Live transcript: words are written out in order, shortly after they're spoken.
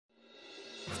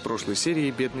прошлой серии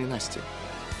бедной Насти.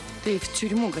 Ты в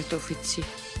тюрьму готов идти,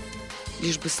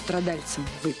 лишь бы страдальцем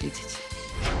выглядеть.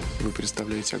 Вы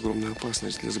представляете огромную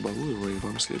опасность для Забалуева, и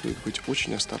вам следует быть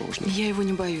очень осторожным. Я его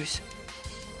не боюсь.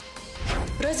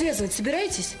 Развязывать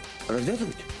собираетесь?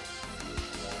 Развязывать?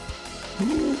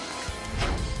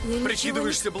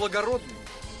 Прикидываешься благородным?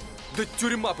 Да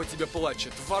тюрьма по тебе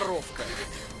плачет, воровка.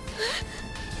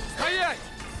 Стоять!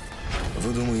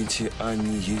 Вы думаете,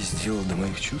 Анне есть дело до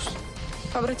моих чувств?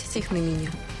 Обратите их на меня,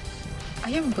 а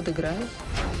я вам подыграю.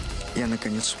 Я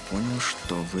наконец понял,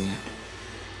 что вы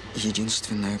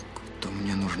единственная, кто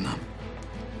мне нужна.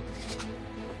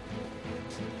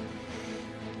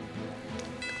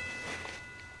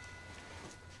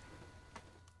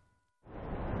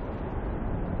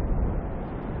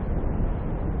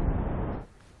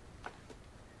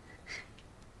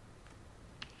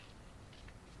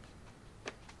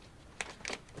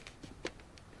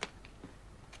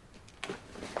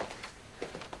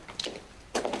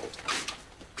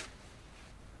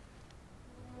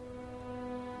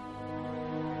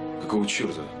 Какого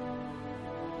черта?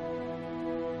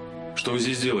 Что вы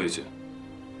здесь делаете?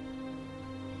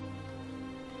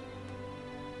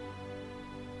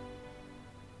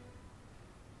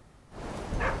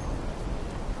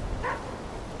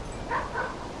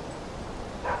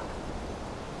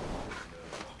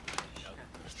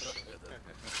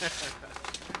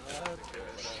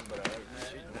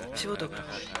 Всего доброго.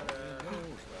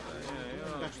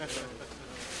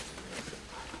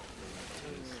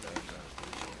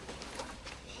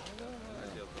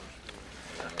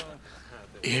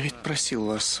 Я ведь просил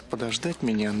вас подождать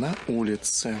меня на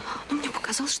улице. Но мне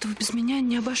показалось, что вы без меня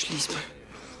не обошлись бы.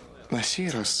 На сей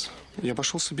раз я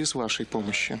обошелся без вашей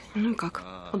помощи. Ну и как?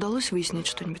 Удалось выяснить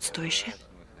что-нибудь стоящее?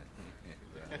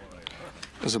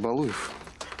 Забалуев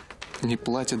не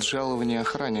платит жалования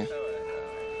охране.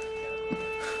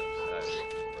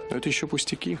 Но это еще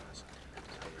пустяки.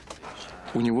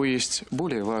 У него есть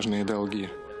более важные долги,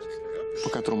 по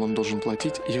которым он должен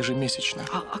платить ежемесячно.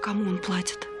 А кому он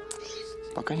платит?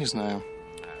 Пока не знаю.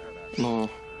 Но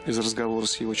из разговора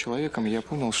с его человеком я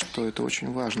понял, что это очень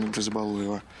важно для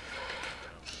Забалуева.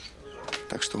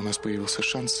 Так что у нас появился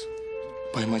шанс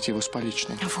поймать его с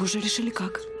поличным. А вы уже решили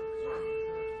как?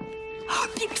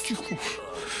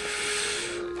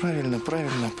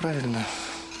 Правильно.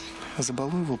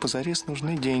 Забалуеву позарез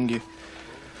нужны деньги.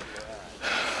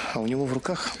 А у него в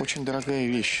руках очень дорогая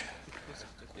вещь.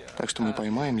 Так что мы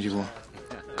поймаем его,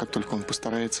 как только он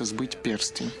постарается сбыть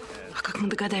перстень. А как мы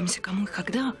догадаемся, кому и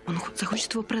когда он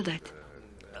захочет его продать?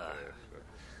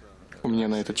 У меня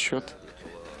на этот счет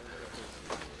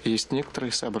есть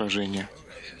некоторые соображения.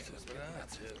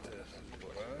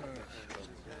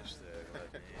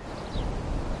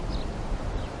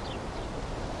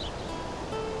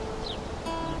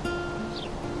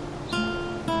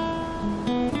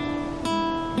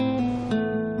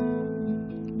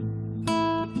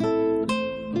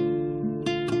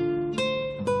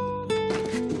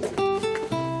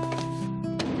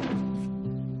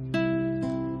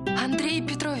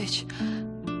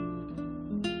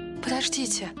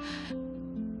 Подождите.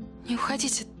 Не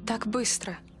уходите так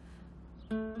быстро.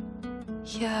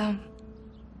 Я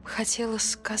хотела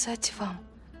сказать вам.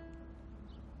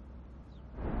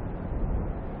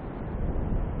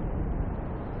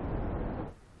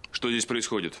 Что здесь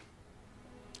происходит?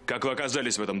 Как вы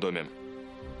оказались в этом доме?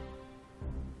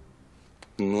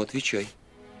 Ну, отвечай,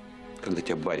 когда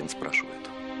тебя барин спрашивает.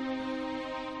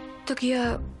 Так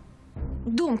я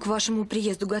дом к вашему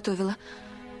приезду готовила.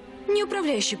 Не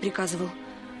управляющий приказывал.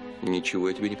 Ничего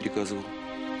я тебе не приказывал.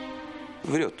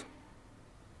 Врет.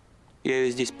 Я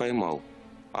ее здесь поймал.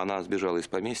 Она сбежала из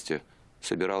поместья,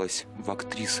 собиралась в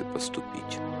актрисы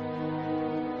поступить.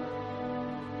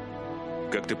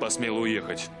 Как ты посмела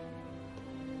уехать?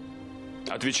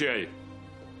 Отвечай!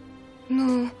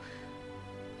 Ну,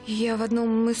 я в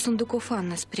одном из сундуков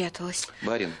Анны спряталась.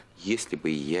 Барин, если бы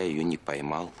я ее не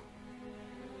поймал,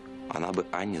 она бы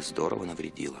Анне здорово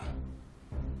навредила.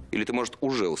 Или ты, может,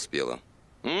 уже успела?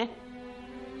 М?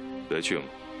 Ты о чем?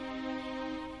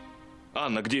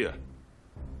 Анна где?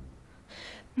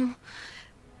 Ну...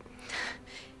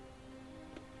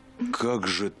 Как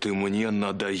же ты мне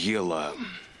надоела!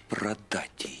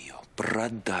 Продать ее,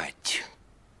 продать.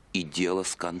 И дело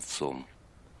с концом.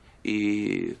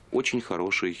 И очень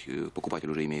хороший покупатель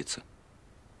уже имеется.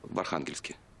 В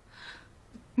Архангельске.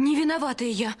 Не виноватая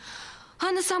я.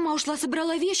 Анна сама ушла,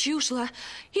 собрала вещи и ушла.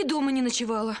 И дома не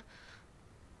ночевала.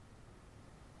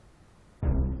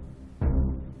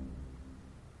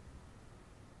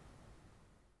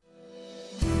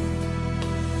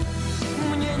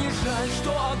 Мне не жаль,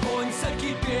 что огонь,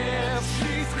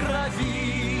 закипевший в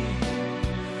крови,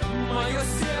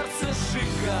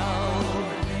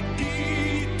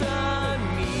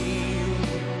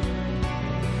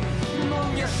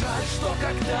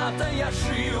 когда-то я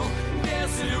жил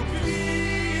без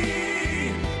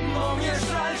любви, но мне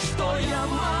жаль, что я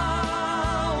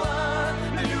мало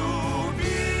любил.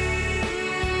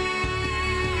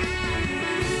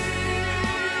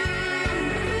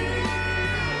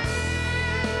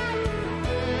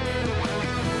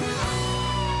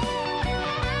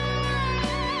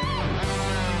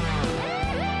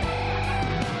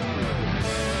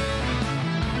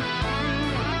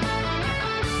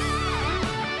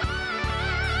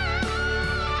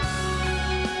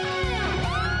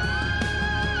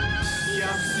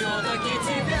 Все-таки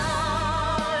тебя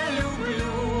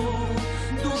люблю,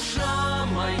 душа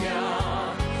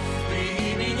моя. При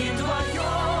имени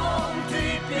твоем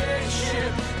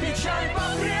трепещет, печаль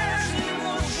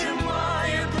по-прежнему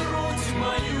сжимает грудь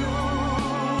мою.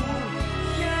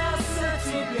 Я за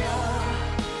тебя,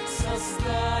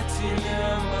 Создателя,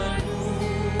 молю.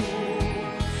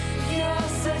 Я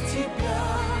за тебя,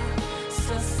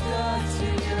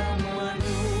 Создателя,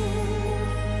 молю.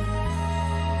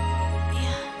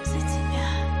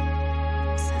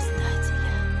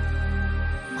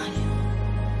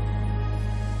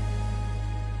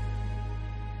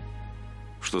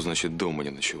 Что значит дома не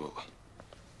ночевала?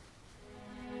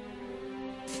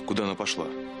 Куда она пошла?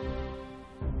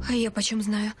 А я почем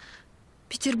знаю?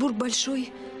 Петербург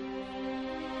большой.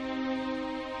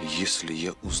 Если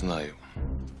я узнаю,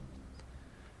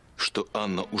 что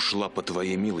Анна ушла по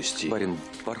твоей милости... Барин,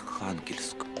 в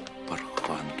Архангельск. В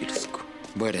Архангельск.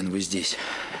 Барин, вы здесь.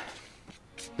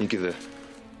 Никита,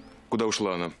 куда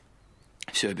ушла она?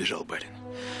 Все обижал, барин.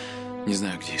 Не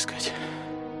знаю, где искать.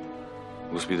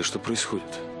 Господи, да что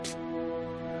происходит?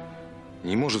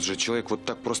 Не может же человек вот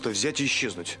так просто взять и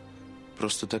исчезнуть.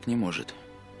 Просто так не может.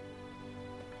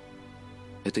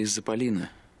 Это из-за Полины.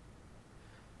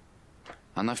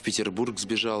 Она в Петербург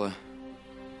сбежала.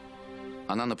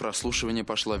 Она на прослушивание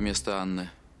пошла вместо Анны.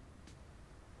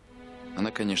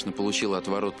 Она, конечно, получила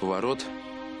отворот-поворот.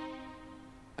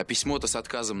 А письмо-то с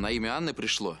отказом на имя Анны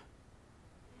пришло.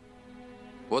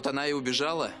 Вот она и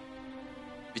убежала.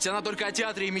 Ведь она только о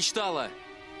театре и мечтала.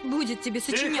 Будет тебе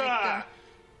сочинять-то.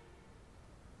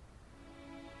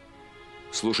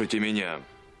 Слушайте меня.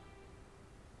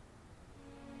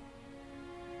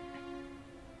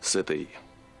 С этой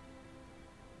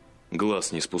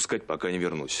глаз не спускать, пока не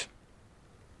вернусь.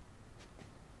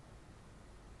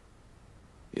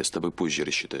 Я с тобой позже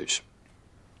рассчитаюсь.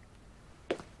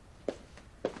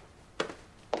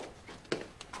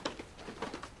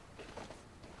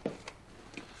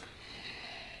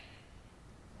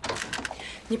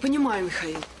 Не понимаю,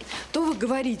 Михаил. То вы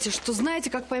говорите, что знаете,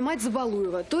 как поймать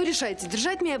Забалуева, то решаете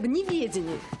держать меня в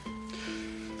неведении.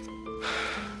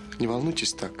 Не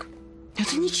волнуйтесь так.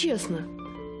 Это нечестно.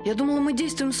 Я думала, мы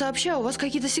действуем сообща, а у вас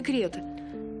какие-то секреты.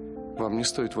 Вам не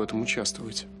стоит в этом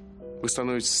участвовать. Вы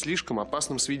становитесь слишком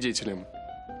опасным свидетелем.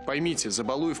 Поймите,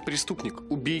 Забалуев преступник,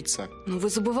 убийца. Но вы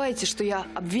забываете, что я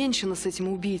обвенчана с этим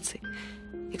убийцей.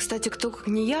 И, кстати, кто, как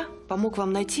не я, помог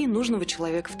вам найти нужного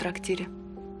человека в трактире.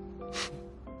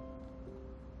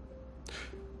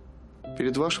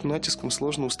 Перед вашим натиском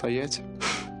сложно устоять.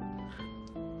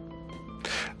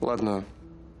 Ладно,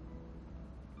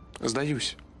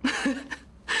 сдаюсь.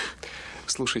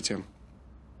 Слушайте.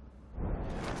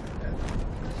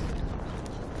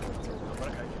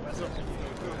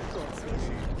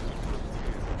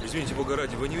 Извините, бога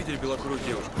ради, вы не видели белокурую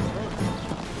девушку?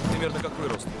 Примерно какой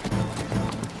рост?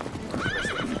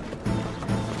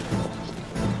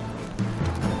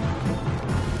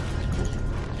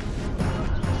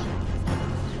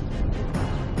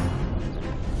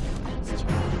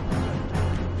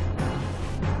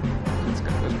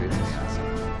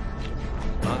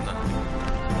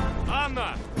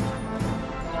 Анна!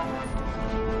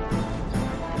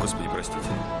 Господи, простите.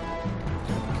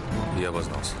 Я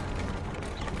обознался.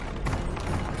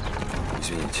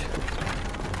 Извините.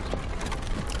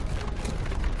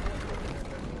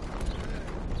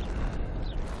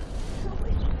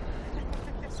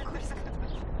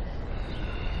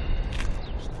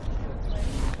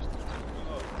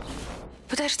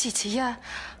 Подождите, я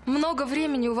много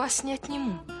времени у вас не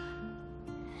отниму.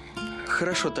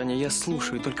 Хорошо, Таня, я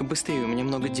слушаю, только быстрее, у меня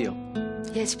много дел.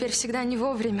 Я теперь всегда не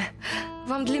вовремя.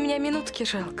 Вам для меня минутки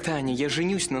жалко. Таня, я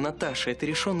женюсь на Наташе, это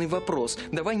решенный вопрос.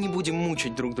 Давай не будем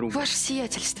мучить друг друга. Ваше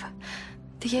сиятельство,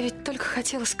 да я ведь только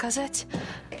хотела сказать,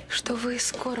 что вы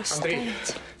скоро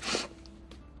станете.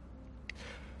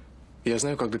 Я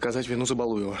знаю, как доказать вину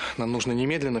Забалуева. Нам нужно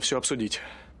немедленно все обсудить.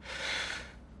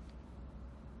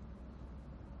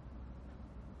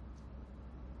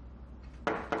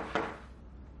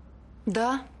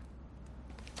 Да.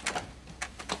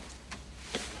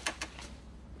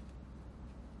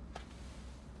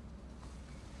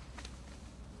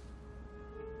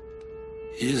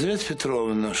 Елизавета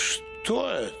Петровна, что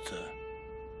это?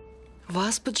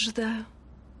 Вас поджидаю.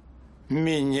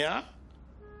 Меня?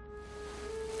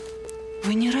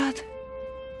 Вы не рады?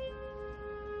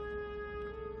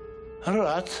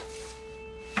 Рад.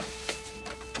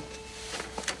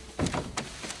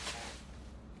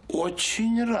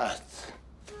 Очень рад.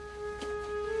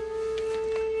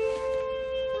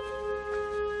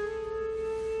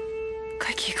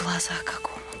 Какие глаза, как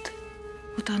омуты.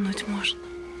 Утонуть можно.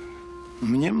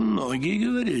 Мне многие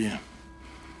говорили.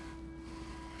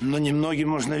 Но немногим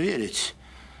можно верить.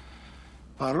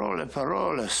 Пароли,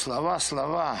 пароли, слова,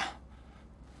 слова.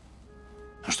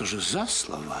 А что же за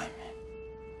словами?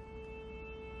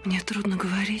 Мне трудно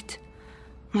говорить.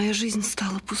 Моя жизнь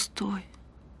стала пустой.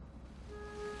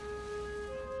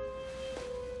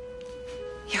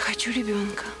 Я хочу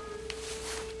ребенка.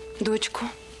 Дочку.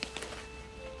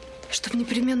 Чтобы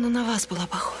непременно на вас была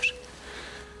похожа.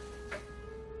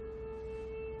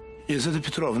 Елизавета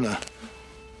Петровна,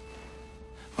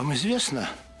 вам известно,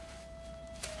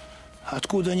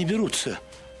 откуда они берутся?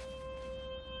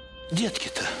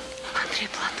 Детки-то. Андрей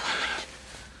Платонович.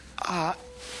 А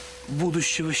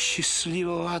будущего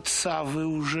счастливого отца вы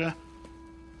уже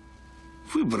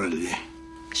выбрали?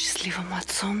 Счастливым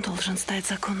отцом должен стать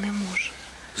законный муж.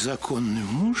 Законный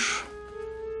муж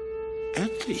 –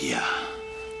 это я.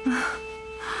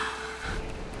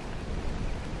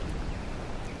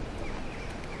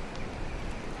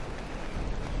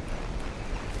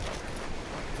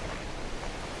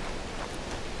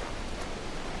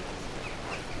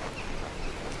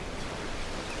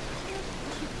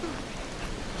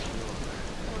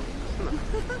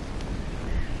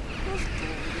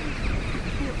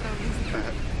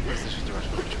 Разрешите вашу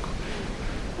ручку.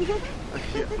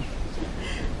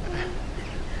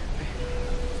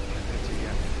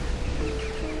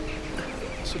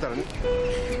 Сударыня,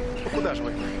 куда же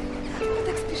вы?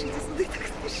 Так спешите, сударь, так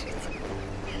спешите.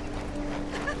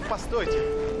 Постойте.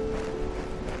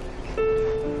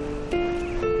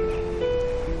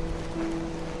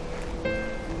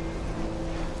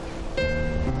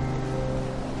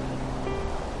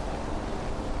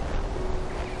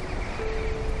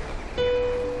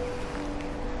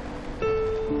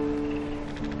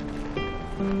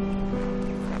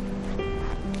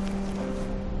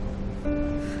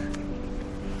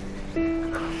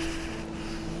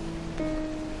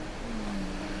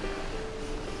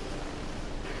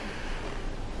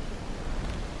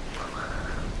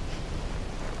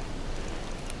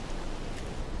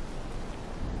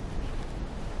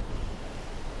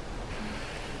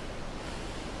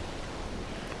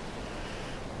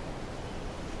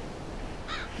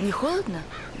 Не холодно,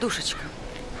 душечка?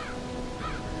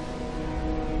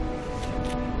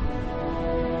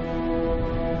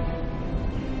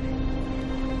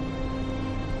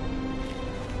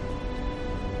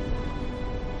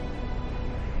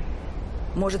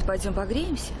 Может, пойдем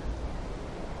погреемся?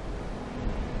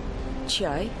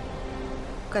 Чай,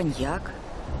 коньяк,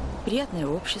 приятное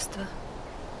общество.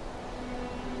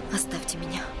 Оставьте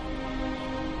меня.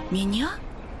 Меня?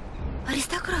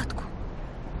 Аристократку.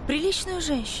 Приличную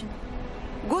женщину.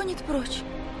 Гонит прочь.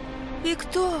 И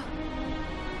кто?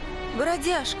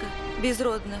 Бродяжка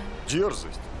безродная.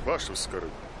 Дерзость, ваше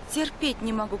высокородие. Терпеть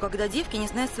не могу, когда девки не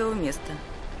знают своего места.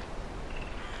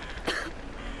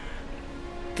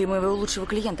 Ты моего лучшего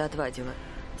клиента отвадила.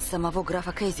 Самого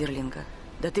графа Кейзерлинга.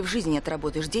 Да ты в жизни не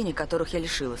отработаешь денег, которых я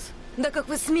лишилась. Да как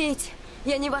вы смеете?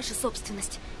 Я не ваша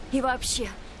собственность. И вообще,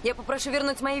 я попрошу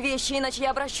вернуть мои вещи, иначе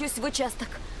я обращусь в участок.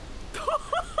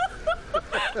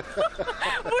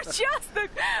 В участок?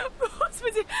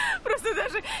 Господи, просто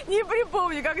даже не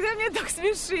припомню, когда меня так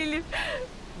смешили.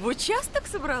 В участок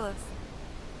собралась?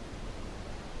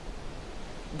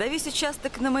 Да весь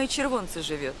участок на мои червонцы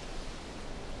живет.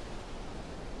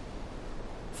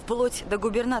 Вплоть до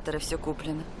губернатора все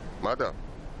куплено. Мадам,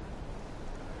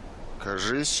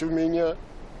 кажись, у меня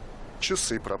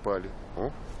часы пропали.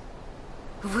 О?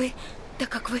 Вы? Да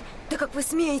как вы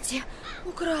смеете?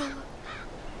 Украла.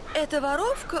 Эта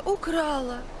воровка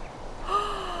украла.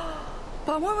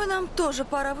 По-моему, нам тоже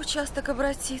пора в участок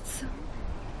обратиться.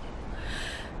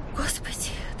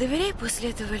 Господи, доверяй после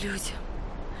этого людям.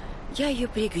 Я ее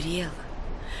пригрела.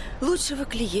 Лучшего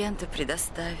клиента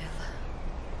предоставила.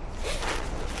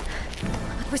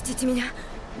 Отпустите меня.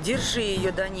 Держи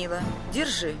ее, Данила.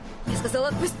 Держи. Я сказала,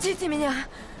 отпустите меня.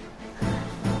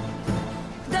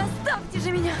 Да оставьте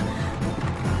же меня.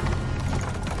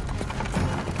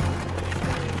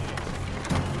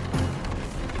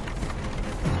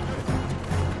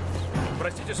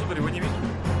 Простите, сударь, вы не видите?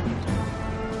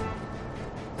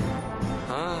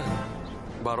 А,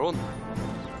 барон.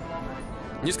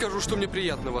 Не скажу, что мне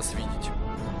приятно вас видеть.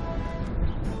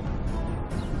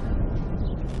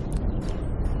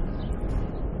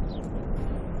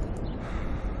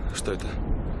 Что это?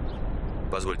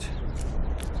 Позвольте.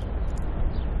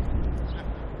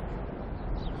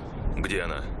 Где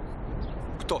она?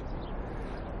 Кто?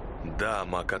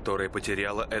 Дама, которая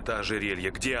потеряла это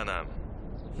ожерелье. Где она?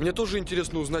 Мне тоже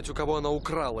интересно узнать, у кого она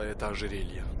украла это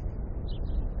ожерелье.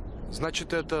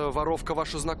 Значит, это воровка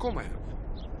ваша знакомая?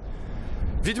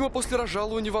 Видимо, после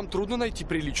разжалования вам трудно найти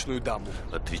приличную даму.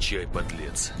 Отвечай,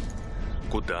 подлец.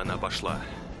 Куда она пошла?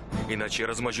 Иначе я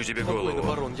размочу тебе голову. Спокойно,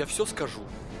 барон, я все скажу.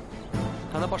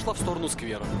 Она пошла в сторону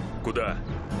сквера. Куда?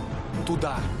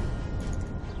 Туда.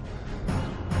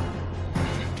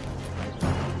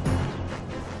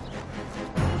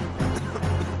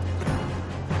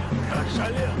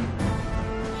 Ошалел!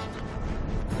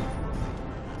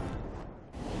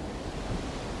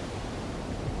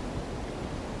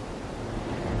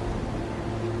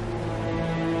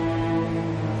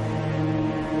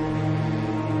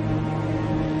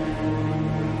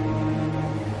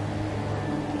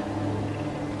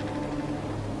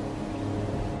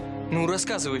 Ну,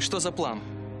 рассказывай, что за план?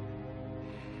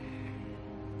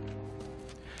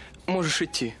 Можешь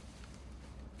идти.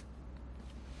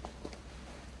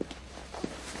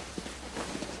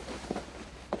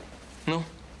 Ну?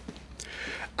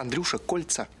 Андрюша,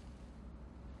 кольца.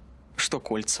 Что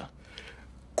кольца?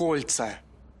 Кольца.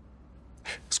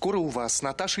 Скоро у вас с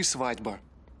Наташей свадьба.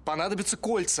 Понадобятся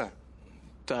кольца.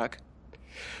 Так.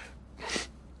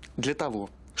 Для того,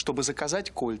 чтобы заказать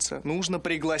кольца, нужно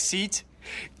пригласить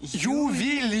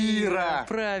ювелира.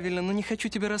 Правильно, но не хочу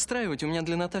тебя расстраивать. У меня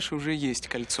для Наташи уже есть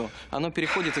кольцо. Оно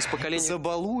переходит из поколения...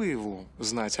 Забалуеву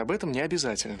знать об этом не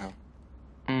обязательно.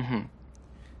 Угу.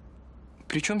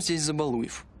 Причем здесь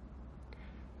Забалуев?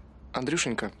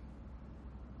 Андрюшенька,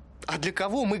 а для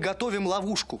кого мы готовим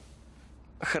ловушку?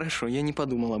 Хорошо, я не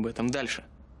подумал об этом. Дальше.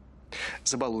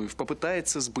 Забалуев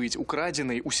попытается сбыть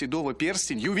украденный у Седова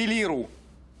перстень ювелиру.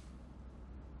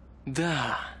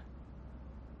 Да,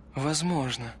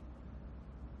 возможно.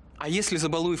 А если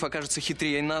Забалуев окажется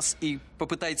хитрее нас и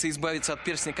попытается избавиться от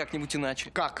перстня как-нибудь иначе?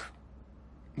 Как?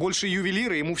 Больше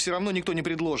ювелира ему все равно никто не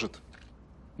предложит.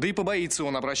 Да и побоится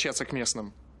он обращаться к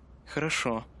местным.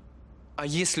 Хорошо. А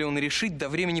если он решит до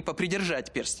времени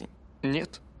попридержать перстень?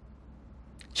 Нет.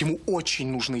 Ему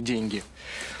очень нужны деньги.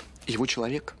 Его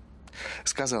человек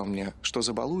сказал мне, что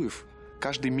Забалуев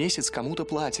каждый месяц кому-то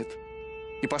платит.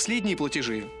 И последние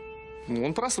платежи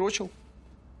он просрочил.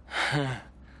 Ха.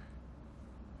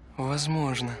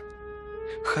 Возможно.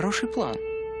 Хороший план.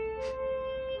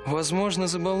 Возможно,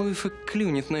 Забалуев и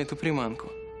клюнет на эту приманку.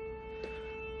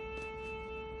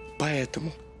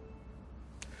 Поэтому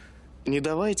не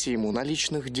давайте ему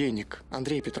наличных денег,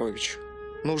 Андрей Петрович.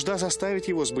 Нужда заставить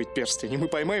его сбыть перстень, и мы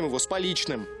поймаем его с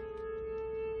поличным.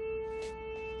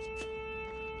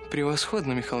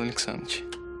 Превосходно, Михаил Александрович.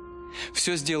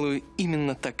 Все сделаю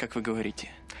именно так, как вы говорите.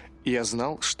 Я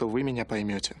знал, что вы меня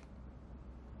поймете.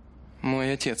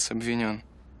 Мой отец обвинен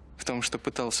в том, что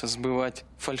пытался сбывать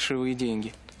фальшивые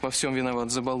деньги. Во всем виноват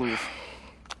Забалуев.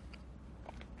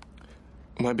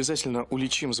 Мы обязательно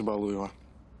уличим Забалуева.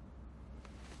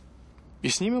 И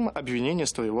снимем обвинение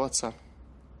с твоего отца.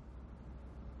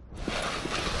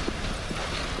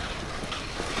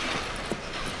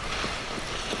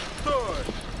 Стой!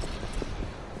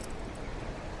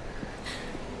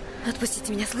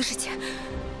 Отпустите меня, слышите?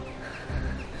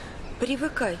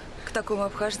 Привыкай к такому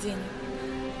обхождению.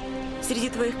 Среди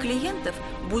твоих клиентов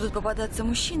будут попадаться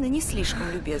мужчины не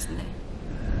слишком любезные.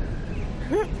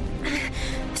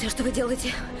 Все, что вы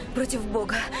делаете, против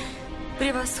Бога.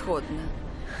 Превосходно.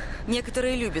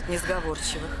 Некоторые любят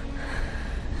несговорчивых.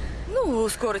 Ну,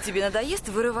 скоро тебе надоест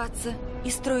вырываться и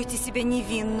строить из себя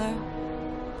невинную.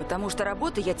 Потому что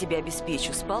работу я тебе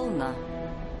обеспечу сполна.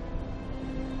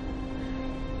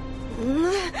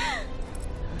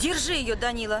 Держи ее,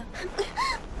 Данила.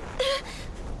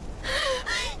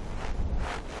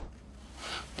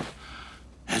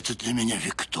 Это для меня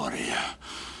Виктория.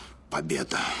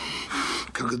 Победа.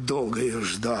 Как долго ее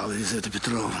ждала, Елизавета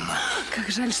Петровна. Как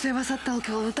жаль, что я вас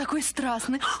отталкивала. Вы такой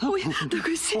страстный. Ой,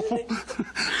 такой сильный.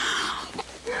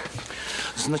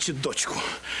 Значит, дочку.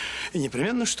 И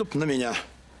непременно, чтоб на меня.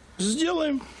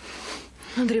 Сделаем.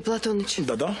 Андрей Платоныч.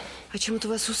 Да-да. А почему-то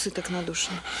у вас усы так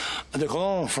надушены.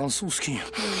 Деколон французский.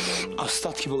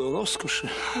 Остатки былой роскоши.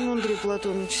 Ну, Андрей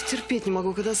Платоныч, терпеть не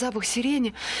могу, когда запах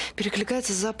сирени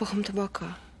перекликается с запахом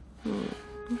табака.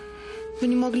 Вы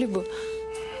не могли бы...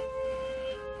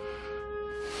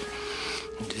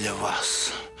 Для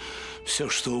вас все,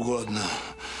 что угодно.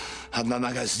 Одна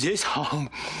нога здесь, а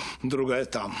другая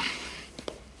там.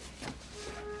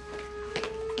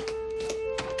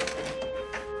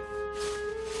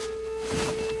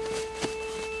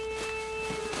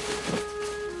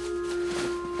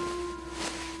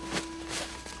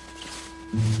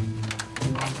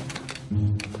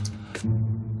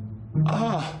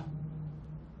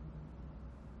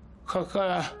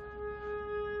 какая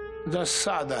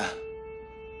досада.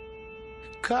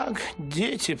 Как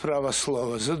дети, право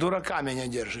слово, за дурака меня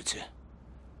держите.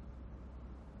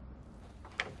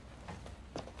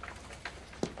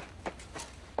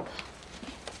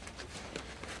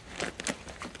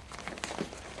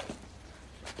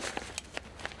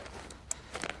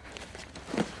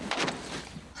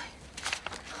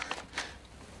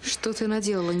 Что ты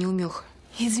наделала, неумеха?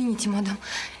 Извините, мадам,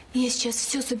 я сейчас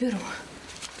все соберу.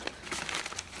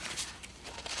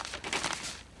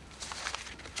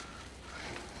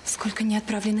 Сколько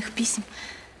неотправленных писем.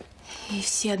 И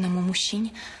все одному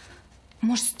мужчине.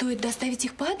 Может, стоит доставить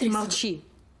их по адресу? Молчи.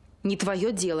 Не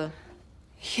твое дело.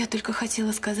 Я только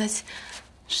хотела сказать,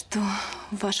 что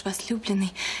ваш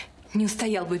возлюбленный не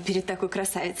устоял бы перед такой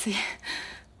красавицей.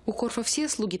 У Корфа все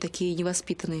слуги такие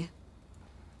невоспитанные?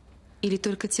 Или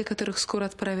только те, которых скоро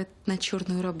отправят на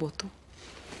черную работу?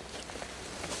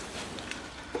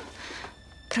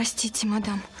 Простите,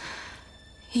 мадам.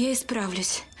 Я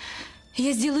исправлюсь.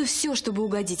 Я сделаю все, чтобы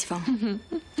угодить вам.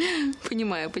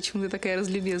 Понимаю, почему ты такая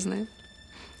разлюбезная.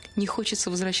 Не хочется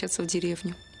возвращаться в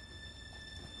деревню.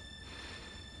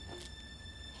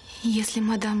 Если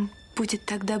мадам будет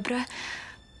так добра,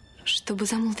 чтобы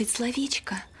замолвить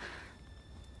словечко.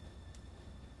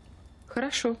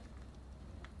 Хорошо.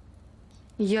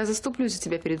 Я заступлюсь за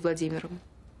тебя перед Владимиром.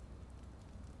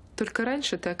 Только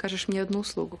раньше ты окажешь мне одну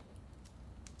услугу.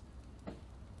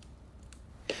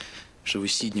 Что вы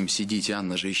сидите,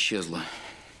 Анна же исчезла.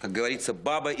 Как говорится,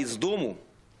 баба из дому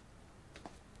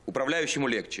управляющему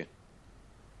легче.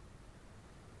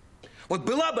 Вот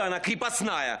была бы она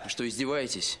крепостная. А что,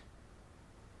 издеваетесь?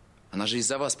 Она же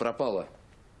из-за вас пропала.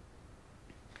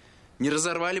 Не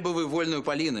разорвали бы вы вольную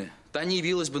Полины. Та не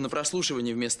явилась бы на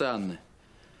прослушивание вместо Анны.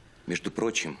 Между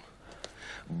прочим,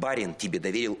 барин тебе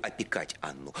доверил опекать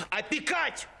Анну.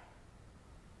 Опекать!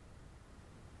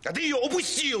 А ты ее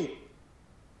упустил!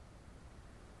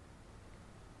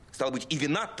 Стало быть, и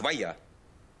вина твоя.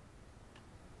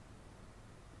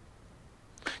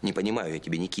 Не понимаю я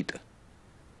тебя, Никита.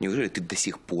 Неужели ты до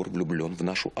сих пор влюблен в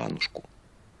нашу Аннушку?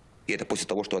 И это после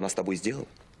того, что она с тобой сделала?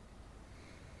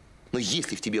 Но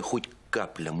есть ли в тебе хоть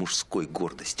капля мужской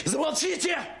гордости?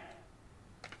 Замолчите!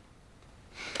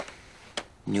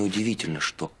 Неудивительно,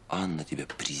 что Анна тебя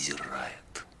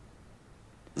презирает.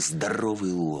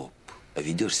 Здоровый лоб, а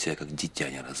ведешь себя как дитя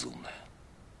неразумное.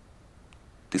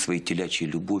 Ты своей телячьей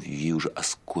любовью ей уже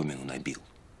оскомину набил.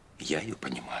 Я ее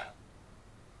понимаю.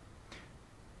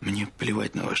 Мне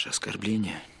плевать на ваши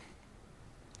оскорбления.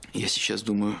 Я сейчас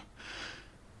думаю,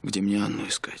 где мне Анну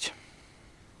искать.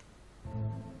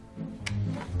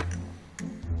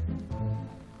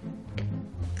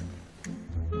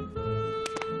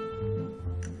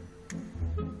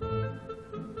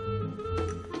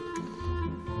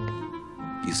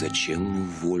 И зачем ему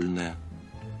вольная?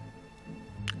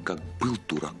 Как был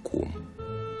дураком,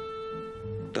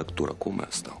 так дураком и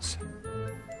остался.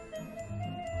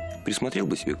 Присмотрел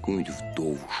бы себе какую-нибудь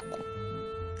вдовушку,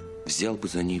 взял бы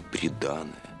за ней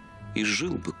приданое и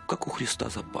жил бы, как у Христа,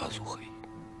 за пазухой.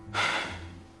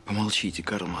 Помолчите,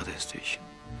 Карл Модестович.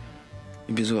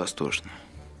 И без вас тошно.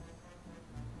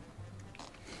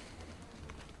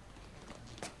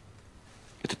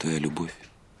 Это твоя любовь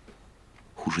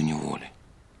хуже неволи.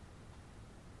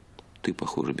 Ты,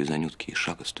 похоже, без Анютки и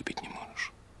шага ступить не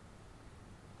можешь.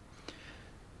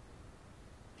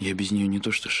 Я без нее не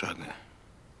то что шага.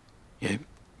 Я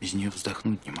без нее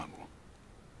вздохнуть не могу.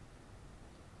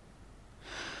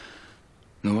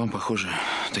 Но вам, похоже,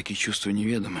 такие чувства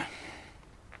неведомы.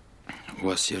 У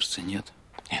вас сердца нет?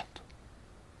 Нет.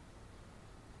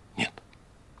 Нет.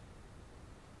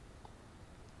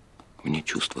 Мне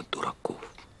чувства дураков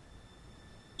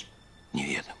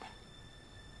неведомы.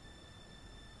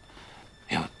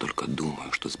 Я вот только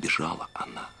думаю, что сбежала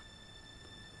она,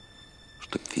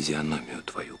 чтоб физиономию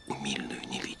твою умильную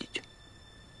не видеть.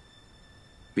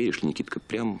 Видишь, Никитка,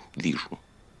 прям вижу,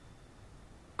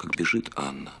 как бежит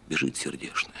Анна, бежит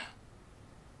сердечная.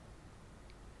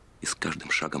 И с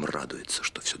каждым шагом радуется,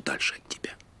 что все дальше от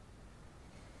тебя.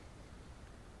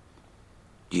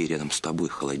 Ей рядом с тобой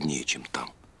холоднее, чем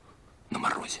там, на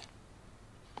морозе.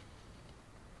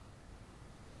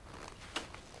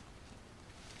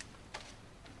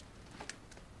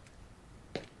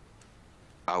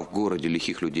 А в городе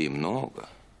лихих людей много.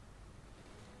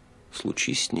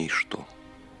 Случись с ней что?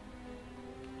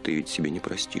 Ты ведь себе не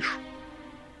простишь.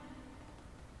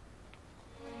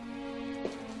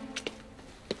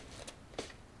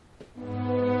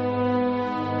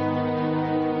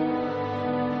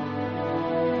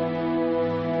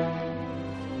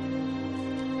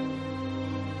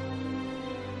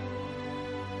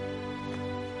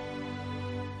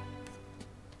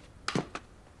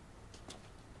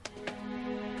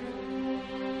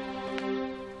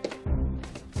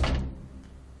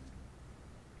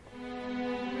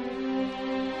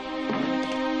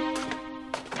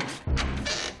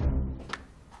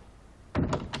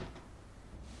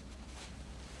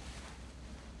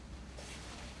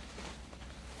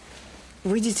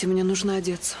 Выйдите, мне нужно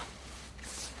одеться.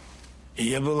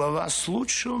 Я был о вас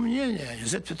лучшего мнения,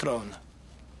 Лизавета Петровна.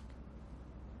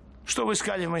 Что вы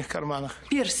искали в моих карманах?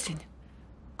 Перстень.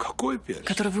 Какой перстень?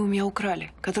 Который вы у меня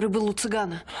украли, который был у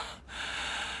цыгана.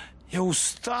 Я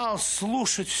устал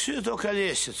слушать всю эту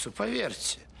колесицу,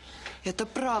 поверьте. Это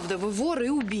правда, вы вор и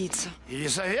убийца.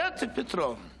 Елизавета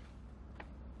Петровна.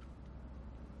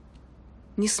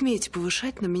 Не смейте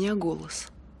повышать на меня голос.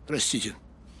 Простите,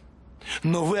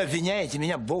 но вы обвиняете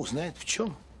меня, Бог знает в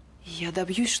чем. Я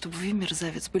добьюсь, чтобы вы,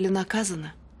 мерзавец, были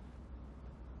наказаны.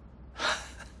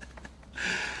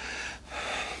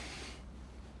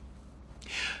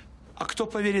 А кто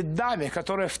поверит даме,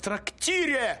 которая в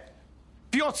трактире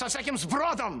пьет со всяким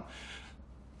сбродом,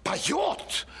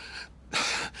 поет?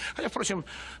 Хотя, впрочем,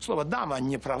 слово «дама»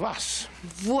 не про вас.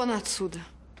 Вон отсюда.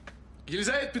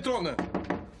 Елизавета Петровна,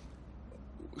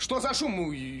 что за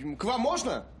шум? К вам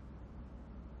можно?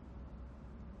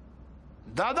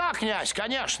 Да-да, князь,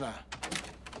 конечно.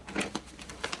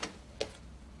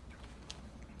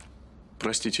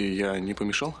 Простите, я не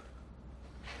помешал?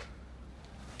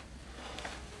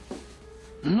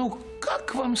 Ну,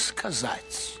 как вам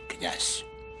сказать, князь?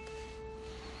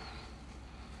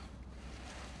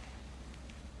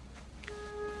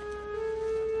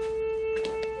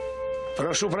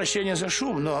 Прошу прощения за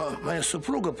шум, но моя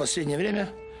супруга в последнее время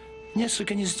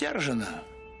несколько не сдержана.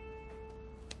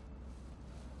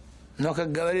 Но,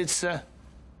 как говорится,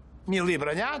 милые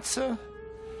бронятся,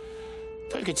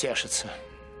 только тешатся.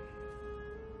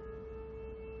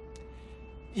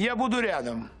 Я буду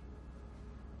рядом.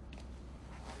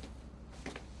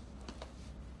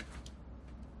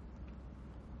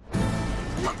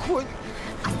 Спокойно.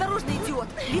 Осторожно, идиот.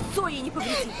 Лицо ей не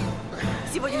повреди.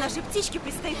 Сегодня нашей птичке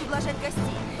предстоит ублажать гостей.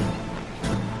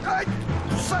 Ай!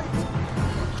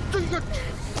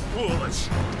 Сволочь!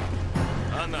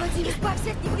 Она... Владимир,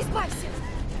 избавься от него, избавься!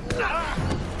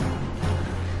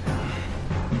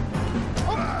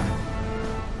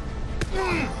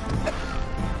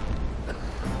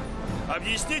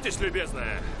 Объяснитесь,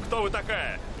 любезная, кто вы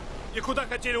такая? И куда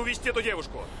хотели увезти эту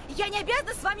девушку? Я не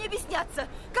обязана с вами объясняться.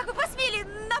 Как вы посмели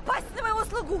напасть на моего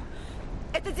слугу?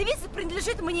 Эта девица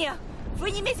принадлежит мне.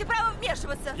 Вы не имеете права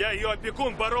вмешиваться. Я ее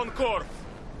опекун, барон Корф.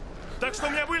 Так что у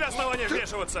меня были основания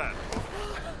вмешиваться.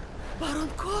 Барон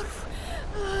Корф?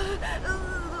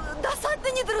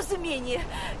 Досадное недоразумение.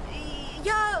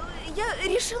 Я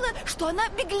решила, что она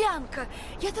беглянка.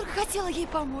 Я только хотела ей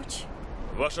помочь.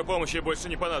 Ваша помощь ей больше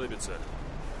не понадобится.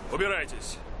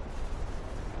 Убирайтесь.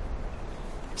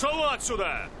 Шел вон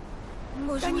отсюда!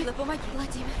 Боже милый, помоги,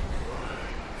 Владимир.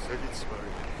 Садитесь,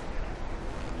 барыня.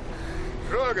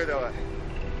 Трогай давай.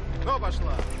 Ну,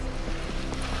 пошла.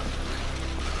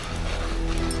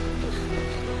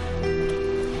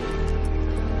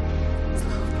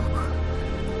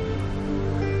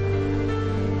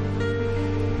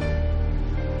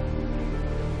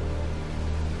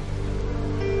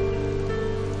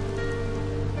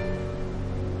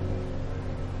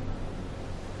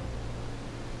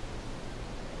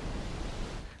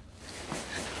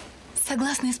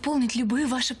 Согласна исполнить любые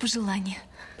ваши пожелания.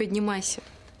 Поднимайся.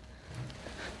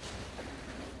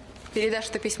 Передашь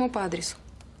это письмо по адресу.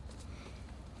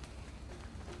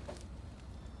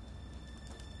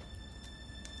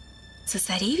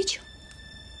 Цесаревичу?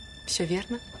 Все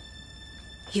верно.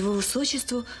 Его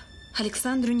высочеству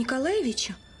Александру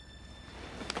Николаевичу?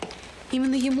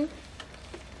 Именно ему.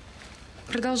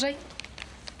 Продолжай.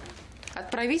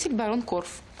 Отправитель барон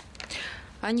Корф.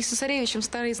 Они с цесаревичем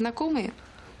старые знакомые.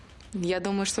 Я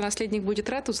думаю, что наследник будет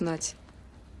рад узнать,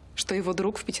 что его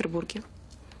друг в Петербурге.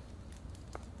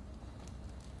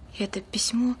 Это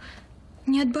письмо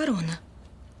не от барона.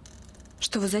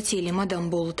 Что вы затеяли, мадам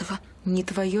Болотова? Не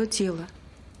твое дело.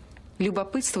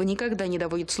 Любопытство никогда не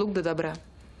доводит слуг до добра.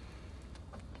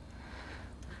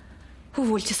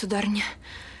 Увольте, сударыня.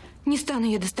 Не стану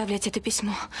я доставлять это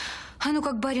письмо. Оно,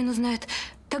 как барин узнает,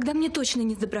 тогда мне точно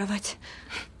не сдобровать.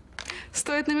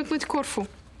 Стоит намекнуть Корфу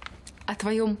о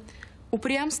твоем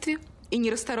упрямстве и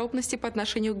нерасторопности по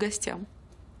отношению к гостям.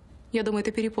 Я думаю,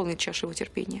 это переполнит чашу его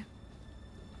терпения.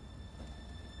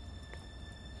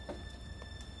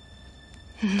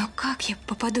 Но как я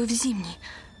попаду в Зимний?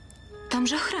 Там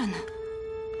же охрана.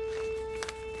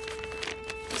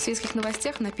 В светских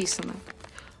новостях написано,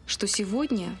 что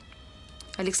сегодня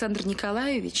Александр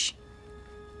Николаевич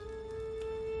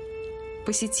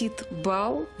посетит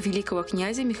бал великого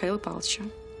князя Михаила Павловича.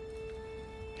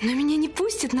 Но меня не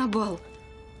пустят на бал.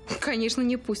 Конечно,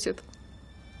 не пустят.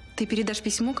 Ты передашь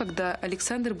письмо, когда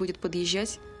Александр будет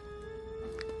подъезжать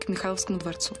к Михайловскому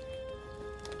дворцу.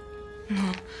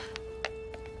 Но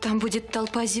там будет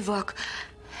толпа зевак.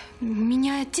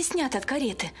 Меня теснят от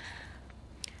кареты.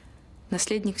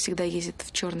 Наследник всегда ездит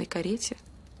в черной карете.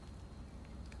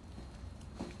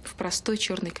 В простой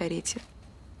черной карете.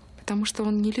 Потому что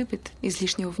он не любит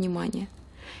излишнего внимания.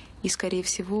 И, скорее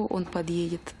всего, он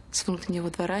подъедет с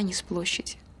внутреннего двора, а не с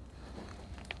площади.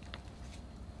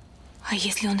 А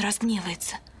если он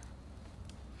разгневается?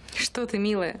 Что ты,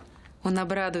 милая? Он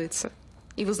обрадуется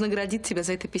и вознаградит тебя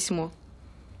за это письмо.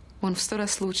 Он в 100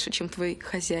 раз лучше, чем твой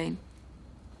хозяин.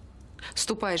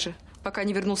 Ступай же, пока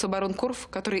не вернулся барон Корф,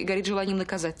 который горит желанием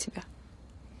наказать тебя.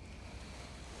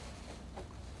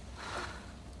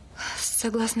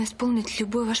 Согласна исполнить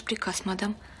любой ваш приказ,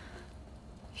 мадам.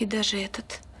 И даже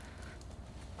этот.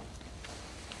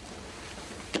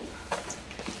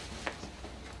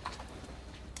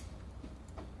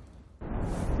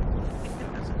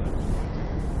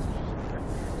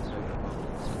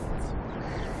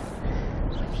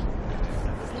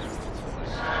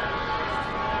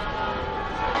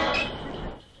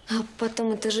 А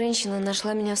потом эта женщина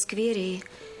нашла меня в сквере, и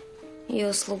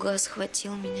ее слуга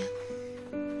схватил меня.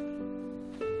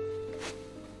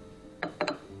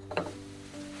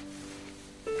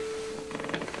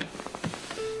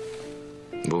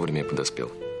 Вовремя я подоспел.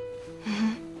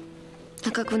 Угу.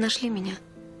 А как вы нашли меня?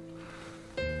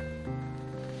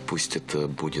 Пусть это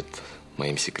будет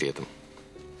моим секретом.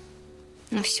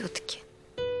 Но все-таки.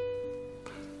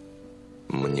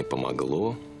 Мне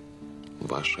помогло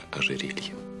ваше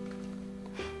ожерелье.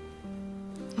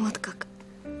 Вот как.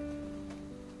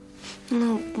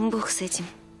 Ну, бог с этим.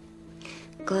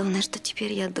 Главное, что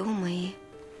теперь я дома, и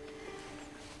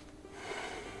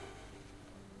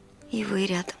вы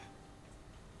рядом.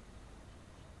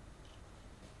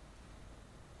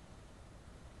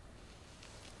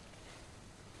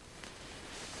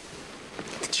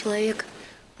 Этот человек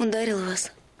ударил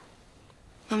вас.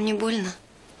 Вам не больно?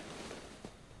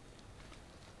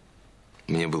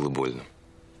 Мне было больно,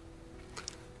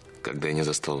 когда я не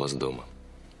застал вас дома.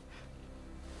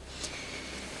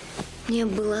 Мне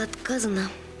было отказано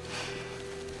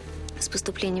с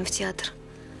поступлением в театр.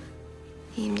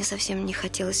 И мне совсем не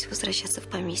хотелось возвращаться в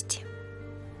поместье.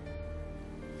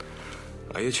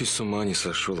 А я чуть с ума не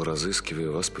сошел, разыскивая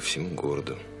вас по всему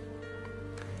городу.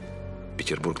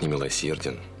 Петербург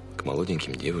немилосерден к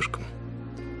молоденьким девушкам,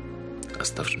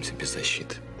 оставшимся без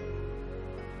защиты.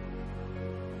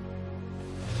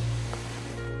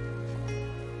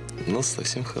 Нос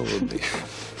совсем холодный.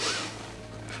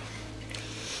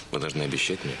 Вы должны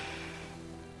обещать мне,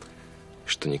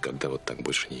 что никогда вот так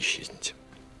больше не исчезнете.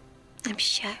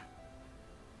 Обещаю.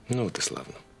 Ну вот и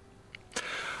славно.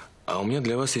 А у меня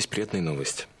для вас есть приятная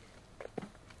новость.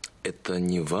 Это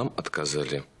не вам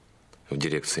отказали в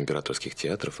дирекции императорских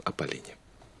театров, а Полине.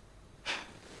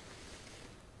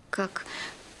 Как?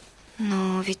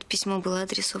 Но ведь письмо было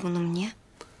адресовано мне.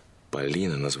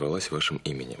 Полина назвалась вашим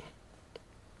именем.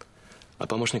 А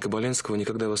помощник Оболенского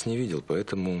никогда вас не видел,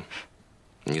 поэтому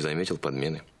не заметил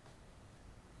подмены.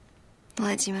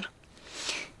 Владимир,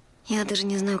 я даже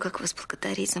не знаю, как вас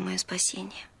благодарить за мое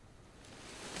спасение.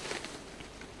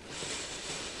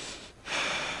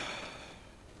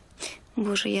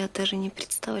 Боже, я даже не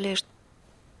представляю,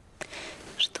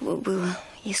 что бы было,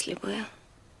 если бы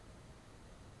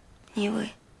не вы.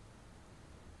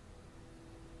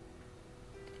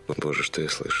 Боже, что я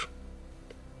слышу?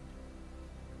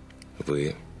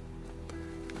 Вы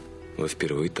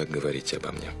впервые так говорите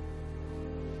обо мне.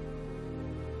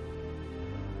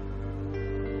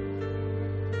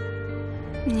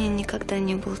 Мне никогда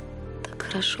не было так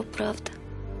хорошо, правда.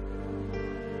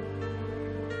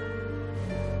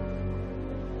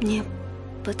 Мне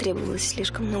потребовалось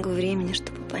слишком много времени,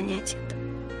 чтобы понять это.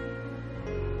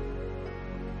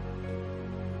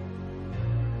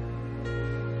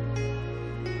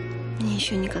 Мне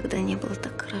еще никогда не было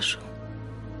так хорошо.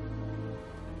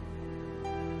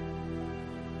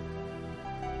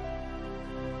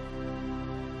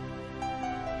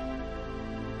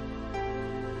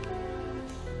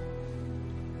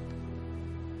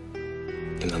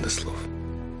 Не надо слов.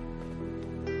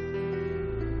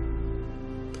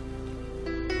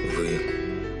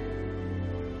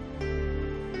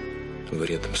 Вы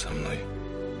рядом со мной.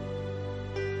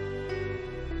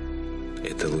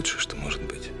 Это лучшее, что может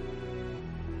быть.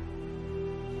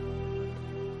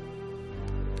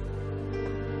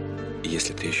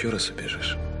 Если ты еще раз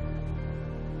убежишь,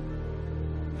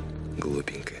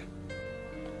 глупенькая,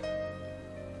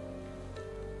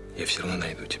 я все равно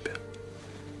найду тебя.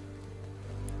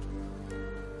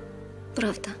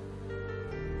 Правда?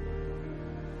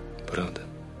 Правда?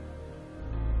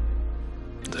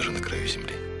 Даже на краю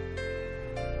земли.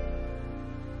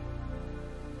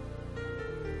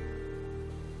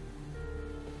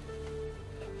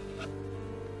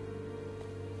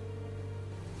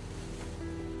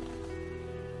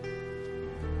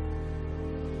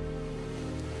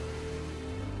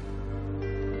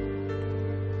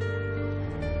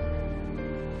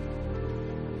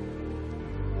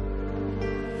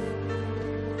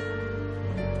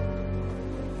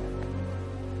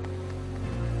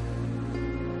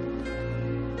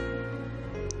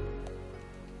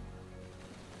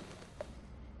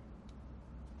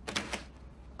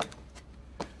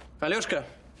 Алешка,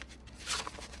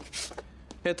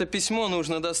 это письмо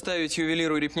нужно доставить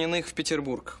ювелиру Репниных в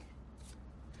Петербург.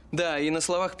 Да, и на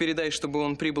словах передай, чтобы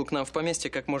он прибыл к нам в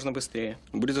поместье как можно быстрее.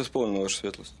 Будет исполнено, ваша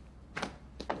светлость.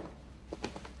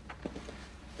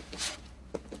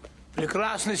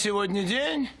 Прекрасный сегодня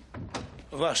день,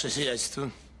 ваше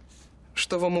сиятельство.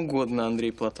 Что вам угодно,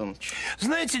 Андрей Платонович.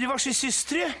 Знаете ли, вашей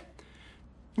сестре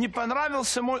не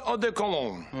понравился мой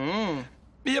одеколон.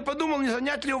 И я подумал, не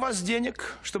занять ли у вас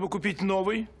денег, чтобы купить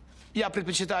новый. Я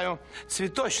предпочитаю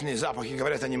цветочные запахи,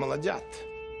 говорят, они молодят.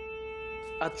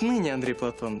 Отныне, Андрей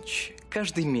Платонович,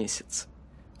 каждый месяц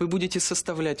вы будете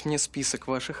составлять мне список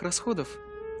ваших расходов,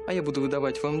 а я буду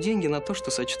выдавать вам деньги на то,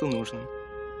 что сочту нужным.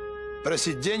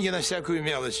 Просить деньги на всякую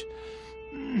мелочь.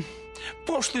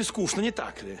 Пошло и скучно, не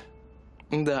так ли?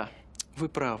 Да, вы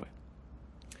правы.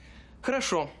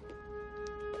 Хорошо.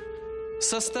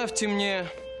 Составьте мне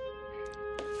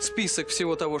список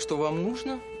всего того, что вам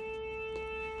нужно.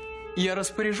 Я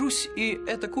распоряжусь, и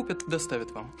это купят и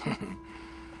доставят вам.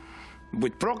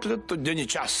 Будь проклят тот день и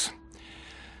час,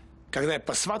 когда я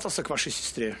посватался к вашей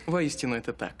сестре. Воистину,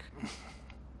 это так.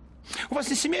 У вас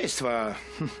не семейство,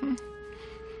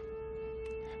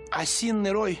 а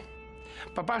осинный рой.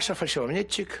 Папаша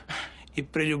фальшивомонетчик и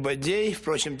прелюбодей,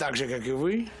 впрочем, так же, как и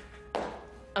вы.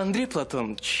 Андрей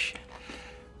Платонович.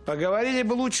 Поговорили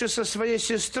бы лучше со своей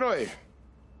сестрой.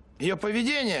 Ее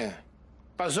поведение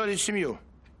позорит семью.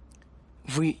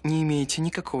 Вы не имеете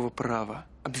никакого права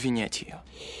обвинять ее.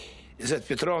 Изет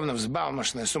Петровна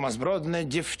взбалмошная, сумасбродная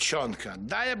девчонка.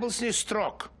 Да, я был с ней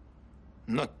строг,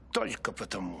 но только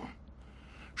потому,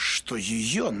 что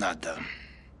ее надо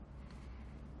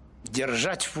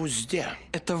держать в узде.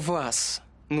 Это вас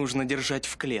нужно держать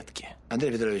в клетке.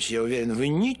 Андрей Петрович, я уверен, вы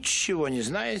ничего не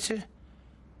знаете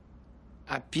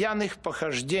о пьяных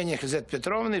похождениях Изет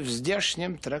Петровны в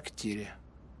здешнем трактире.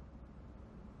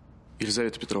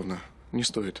 Елизавета Петровна, не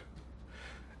стоит.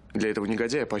 Для этого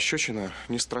негодяя пощечина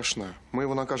не страшна. Мы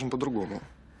его накажем по-другому.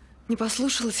 Не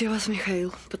послушалась я вас,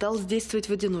 Михаил. Пыталась действовать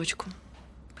в одиночку.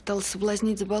 Пыталась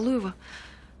соблазнить Забалуева,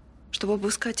 чтобы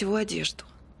обыскать его одежду.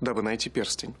 Дабы найти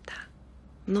перстень. Да.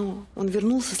 Но он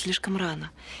вернулся слишком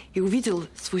рано и увидел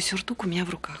свой сюртук у меня в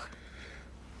руках.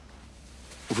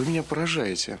 Вы меня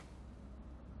поражаете.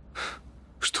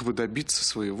 Чтобы добиться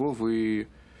своего, вы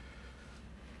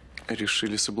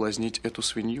решили соблазнить эту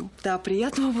свинью? Да,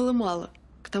 приятного было мало.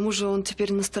 К тому же он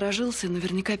теперь насторожился и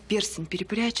наверняка перстень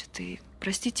перепрячет. И,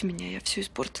 простите меня, я все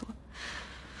испортила.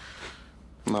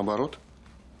 Наоборот.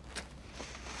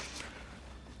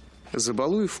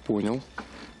 Забалуев понял,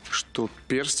 что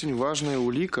перстень – важная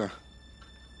улика,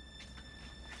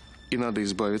 и надо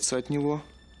избавиться от него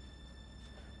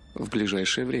в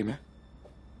ближайшее время.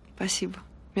 Спасибо.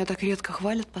 Меня так редко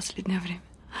хвалят в последнее время.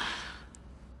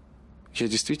 Я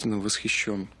действительно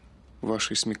восхищен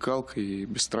вашей смекалкой и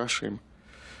бесстрашием.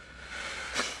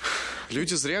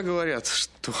 Люди зря говорят,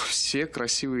 что все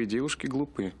красивые девушки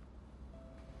глупы.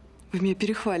 Вы меня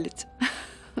перехвалите.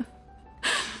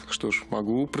 Что ж,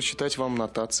 могу прочитать вам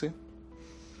нотации.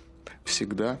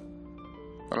 Всегда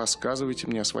рассказывайте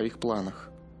мне о своих планах.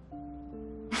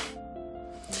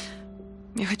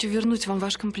 Я хочу вернуть вам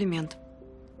ваш комплимент.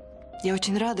 Я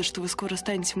очень рада, что вы скоро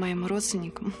станете моим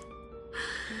родственником.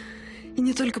 И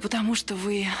не только потому, что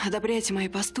вы одобряете мои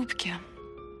поступки.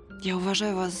 Я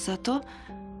уважаю вас за то,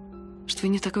 что вы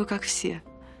не такой, как все.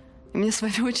 И мне с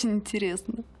вами очень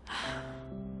интересно.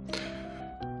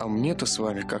 А мне-то с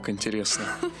вами как интересно.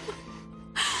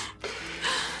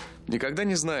 Никогда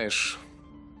не знаешь,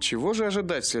 чего же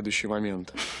ожидать в следующий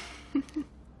момент.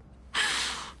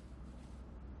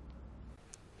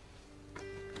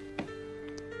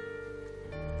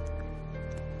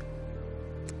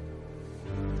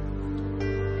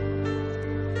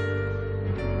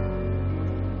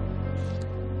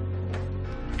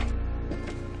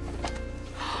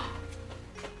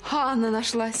 Анна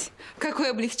нашлась.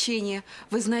 Какое облегчение.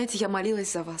 Вы знаете, я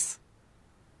молилась за вас.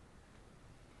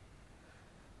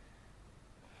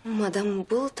 Мадам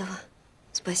Болотова,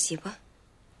 спасибо.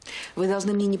 Вы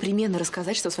должны мне непременно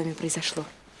рассказать, что с вами произошло.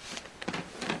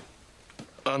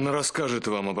 Анна расскажет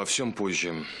вам обо всем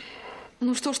позже.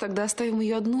 Ну что ж, тогда оставим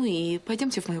ее одну и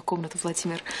пойдемте в мою комнату,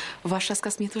 Владимир. Ваш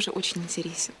рассказ мне тоже очень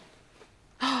интересен.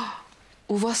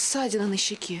 У вас ссадина на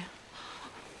щеке.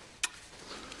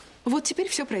 Вот теперь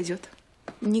все пройдет.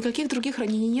 Никаких других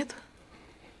ранений нет.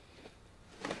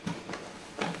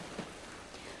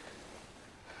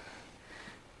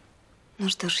 Ну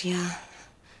что ж, я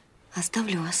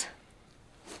оставлю вас.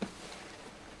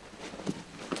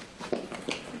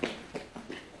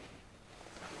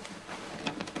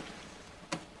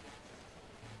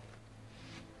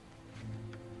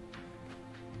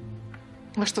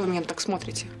 А что вы меня так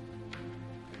смотрите?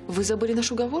 Вы забыли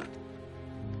наш уговор?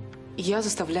 Я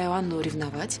заставляю Анну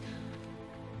ревновать,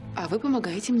 а вы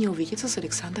помогаете мне увидеться с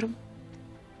Александром.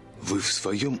 Вы в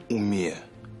своем уме,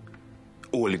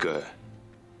 Ольга?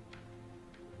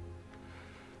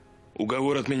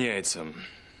 Уговор отменяется.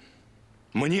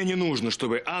 Мне не нужно,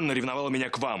 чтобы Анна ревновала меня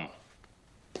к вам.